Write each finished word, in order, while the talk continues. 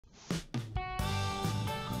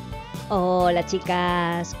Hola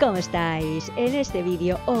chicas, ¿cómo estáis? En este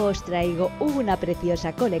vídeo os traigo una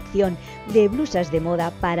preciosa colección de blusas de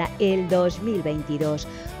moda para el 2022.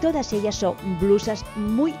 Todas ellas son blusas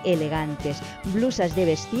muy elegantes, blusas de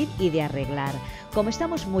vestir y de arreglar. Como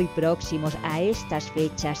estamos muy próximos a estas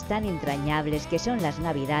fechas tan entrañables que son las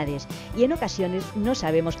navidades y en ocasiones no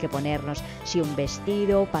sabemos qué ponernos, si un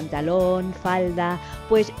vestido, pantalón, falda,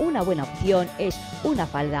 pues una buena opción es una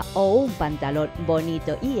falda o un pantalón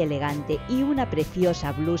bonito y elegante y una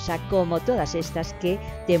preciosa blusa como todas estas que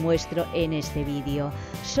te muestro en este vídeo.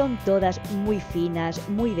 Son todas muy finas,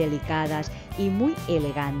 muy delicadas y muy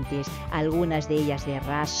elegantes, algunas de ellas de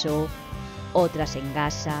raso, otras en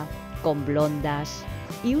gasa, con blondas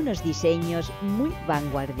y unos diseños muy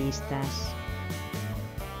vanguardistas.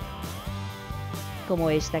 Como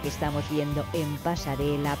esta que estamos viendo en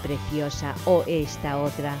pasarela, preciosa, o esta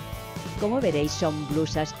otra. Como veréis, son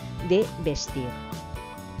blusas de vestir.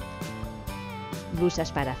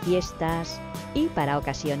 Blusas para fiestas y para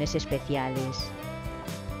ocasiones especiales.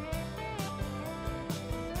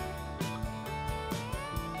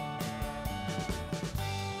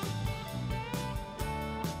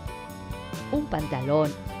 Un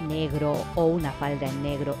pantalón negro o una falda en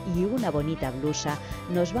negro y una bonita blusa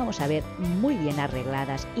nos vamos a ver muy bien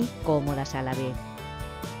arregladas y cómodas a la vez.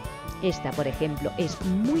 Esta, por ejemplo, es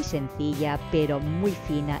muy sencilla pero muy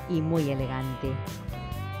fina y muy elegante.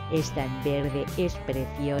 Esta en verde es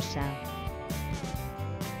preciosa.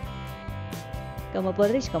 Como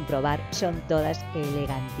podréis comprobar, son todas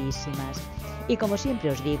elegantísimas. Y como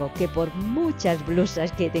siempre os digo, que por muchas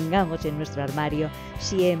blusas que tengamos en nuestro armario,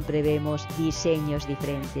 siempre vemos diseños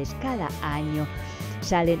diferentes. Cada año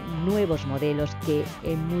salen nuevos modelos que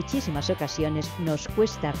en muchísimas ocasiones nos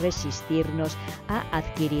cuesta resistirnos a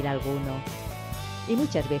adquirir alguno. Y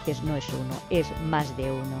muchas veces no es uno, es más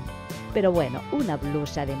de uno. Pero bueno, una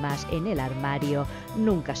blusa de más en el armario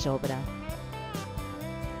nunca sobra.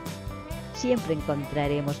 Siempre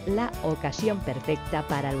encontraremos la ocasión perfecta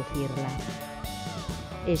para lucirla.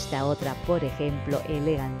 Esta otra, por ejemplo,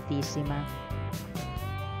 elegantísima.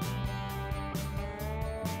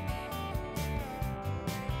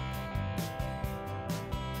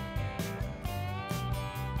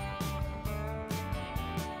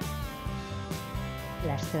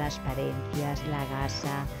 Las transparencias, la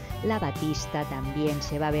gasa, la batista también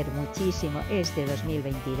se va a ver muchísimo este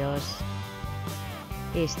 2022.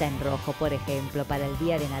 Esta en rojo, por ejemplo, para el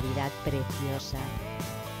día de Navidad, preciosa.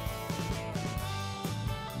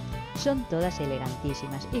 Son todas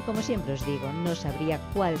elegantísimas y como siempre os digo, no sabría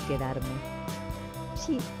cuál quedarme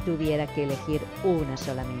si tuviera que elegir una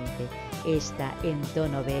solamente. Esta en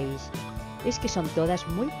tono beige. Es que son todas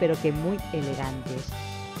muy pero que muy elegantes.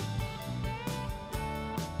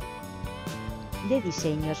 De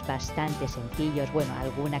diseños bastante sencillos, bueno,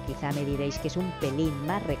 alguna quizá me diréis que es un pelín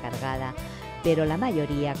más recargada, pero la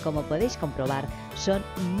mayoría, como podéis comprobar, son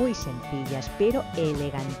muy sencillas pero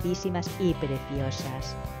elegantísimas y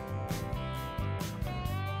preciosas.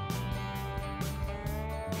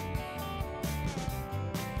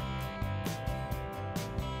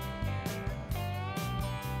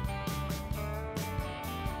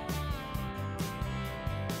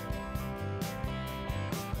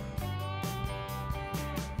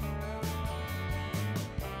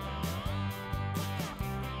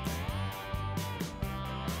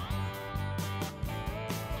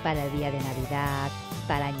 Para el día de Navidad,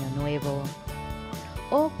 para Año Nuevo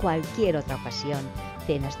o cualquier otra ocasión,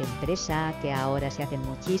 cenas de empresa que ahora se hacen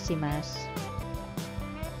muchísimas.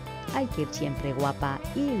 Hay que ir siempre guapa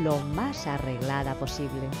y lo más arreglada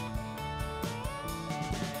posible.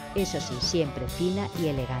 Eso sí, siempre fina y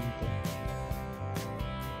elegante.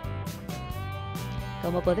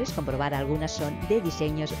 Como podréis comprobar, algunas son de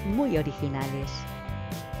diseños muy originales.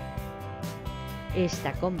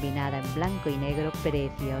 Esta combinada en blanco y negro,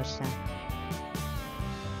 preciosa.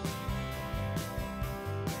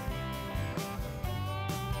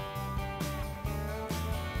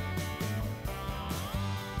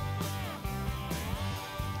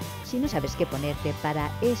 Si no sabes qué ponerte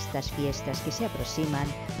para estas fiestas que se aproximan,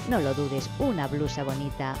 no lo dudes, una blusa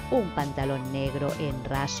bonita, un pantalón negro en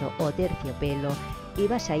raso o terciopelo y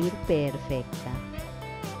vas a ir perfecta.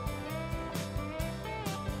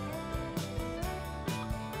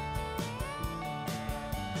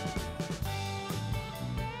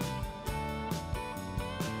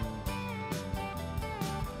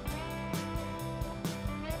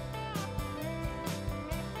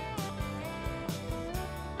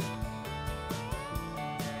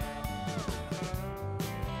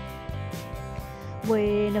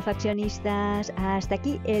 Bueno, faccionistas, hasta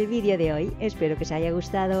aquí el vídeo de hoy. Espero que os haya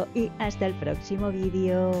gustado y hasta el próximo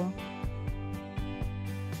vídeo.